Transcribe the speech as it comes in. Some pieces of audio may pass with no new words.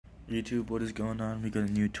YouTube, what is going on? We got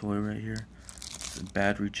a new toy right here. It's a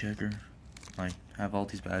battery checker. I have all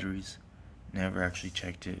these batteries. Never actually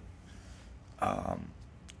checked it.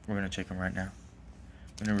 We're gonna check them right now.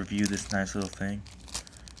 I'm gonna review this nice little thing.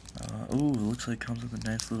 Ooh, it looks like it comes with a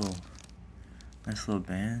nice little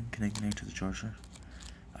band connecting to the charger.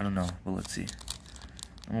 I don't know, but let's see.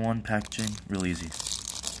 Number one, packaging, real easy.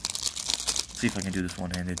 Let's see if I can do this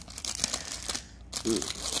one-handed.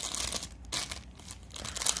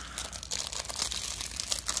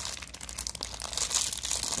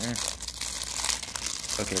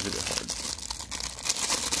 Okay, it's a bit hard.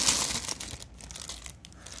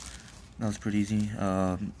 That was pretty easy.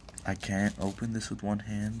 I can't open this with one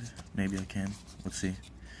hand. Maybe I can. Let's see.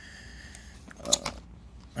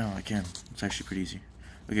 Oh, I can. It's actually pretty easy.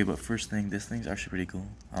 Okay, but first thing, this thing's actually pretty cool.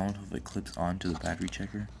 I don't know if it clips onto the battery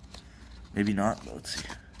checker. Maybe not, but let's see.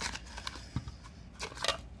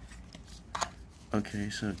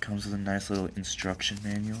 Okay, so it comes with a nice little instruction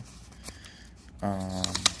manual.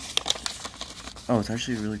 Oh, it's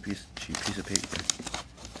actually a really cheap piece of paper,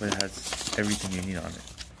 but it has everything you need on it.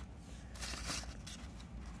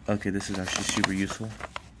 Okay, this is actually super useful.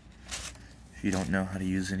 If you don't know how to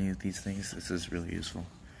use any of these things, this is really useful.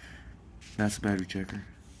 That's the battery checker.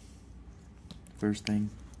 First thing,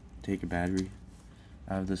 take a battery.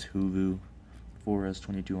 I have this Hoovu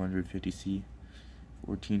 4S2250C,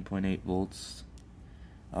 14.8 volts.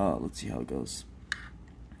 Let's see how it goes.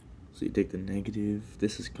 So you take the negative.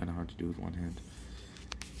 This is kind of hard to do with one hand.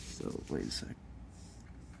 So wait a sec.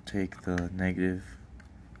 Take the negative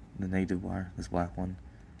wire, this black one.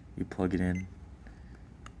 You plug it in.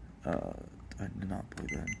 I did not plug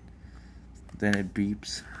that in. Then it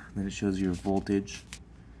beeps. Then it shows your voltage.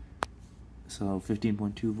 So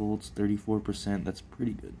 15.2 volts, 34%. That's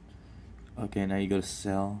pretty good. Okay, now you go to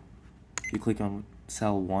cell. You click on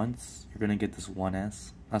cell once. You're gonna get this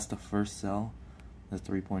 1S. That's the first cell. That's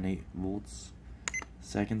 3.8 volts.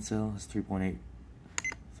 Second cell is 3.8.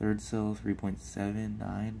 Third cell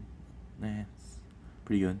 3.79. It's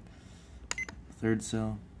pretty good. Third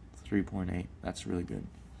cell 3.8. That's really good.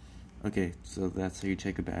 Okay, so that's how you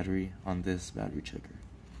check a battery on this battery checker.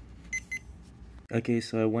 Okay,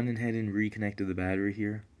 so I went ahead and reconnected the battery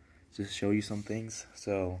here just to show you some things.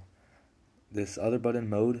 So this other button,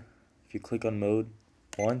 mode, if you click on mode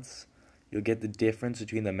once, you'll get the difference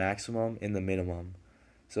between the maximum and the minimum.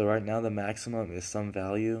 So right now the maximum is some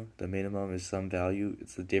value, the minimum is some value.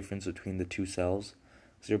 It's the difference between the two cells.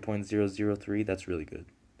 0.003, that's really good.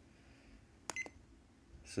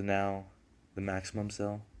 So now the maximum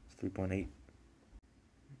cell is 3.8.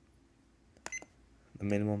 The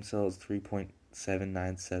minimum cell is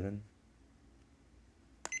 3.797.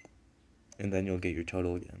 And then you'll get your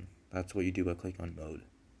total again. That's what you do by clicking on mode.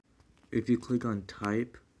 If you click on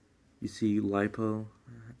type, you see LiPo,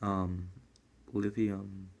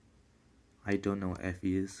 lithium, I don't know what Fe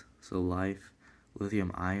is, so life,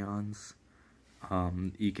 lithium ions.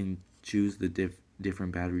 You can choose the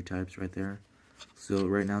different battery types right there. So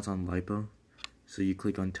right now it's on LiPo, so you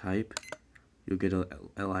click on type, you'll get a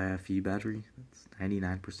LiFe battery. That's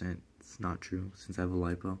 99%, it's not true since I have a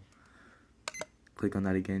LiPo. Click on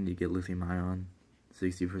that again, you get lithium ion,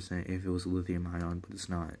 60% if it was lithium ion, but it's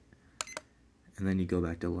not. And then you go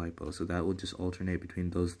back to LiPo, so that will just alternate between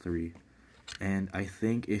those three. And I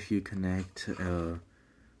think if you connect, I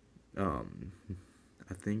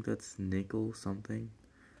think that's nickel something,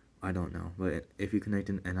 I don't know, but if you connect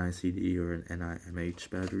an NiCd or an NiMH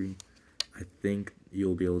battery, I think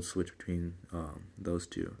you'll be able to switch between those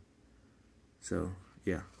two. So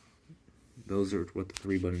yeah, those are what the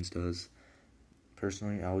 3 buttons does.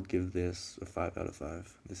 Personally, I would give this a 5 out of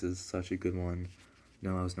 5. This is such a good one.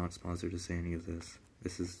 No, I was not sponsored to say any of this.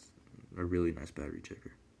 This is a really nice battery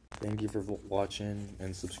checker. Thank you for watching,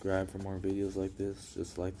 and subscribe for more videos like this.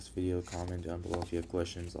 Just like this video, comment down below if you have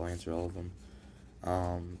questions. I'll answer all of them.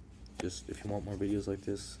 Just if you want more videos like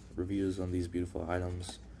this, reviews on these beautiful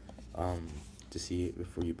items, to see it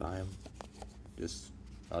before you buy them.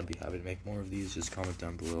 I'd be happy to make more of these. Just comment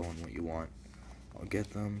down below on what you want. I'll get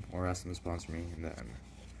them or ask them to sponsor me, and then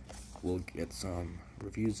we'll get some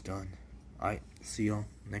reviews done. Alright, see y'all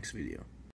next video.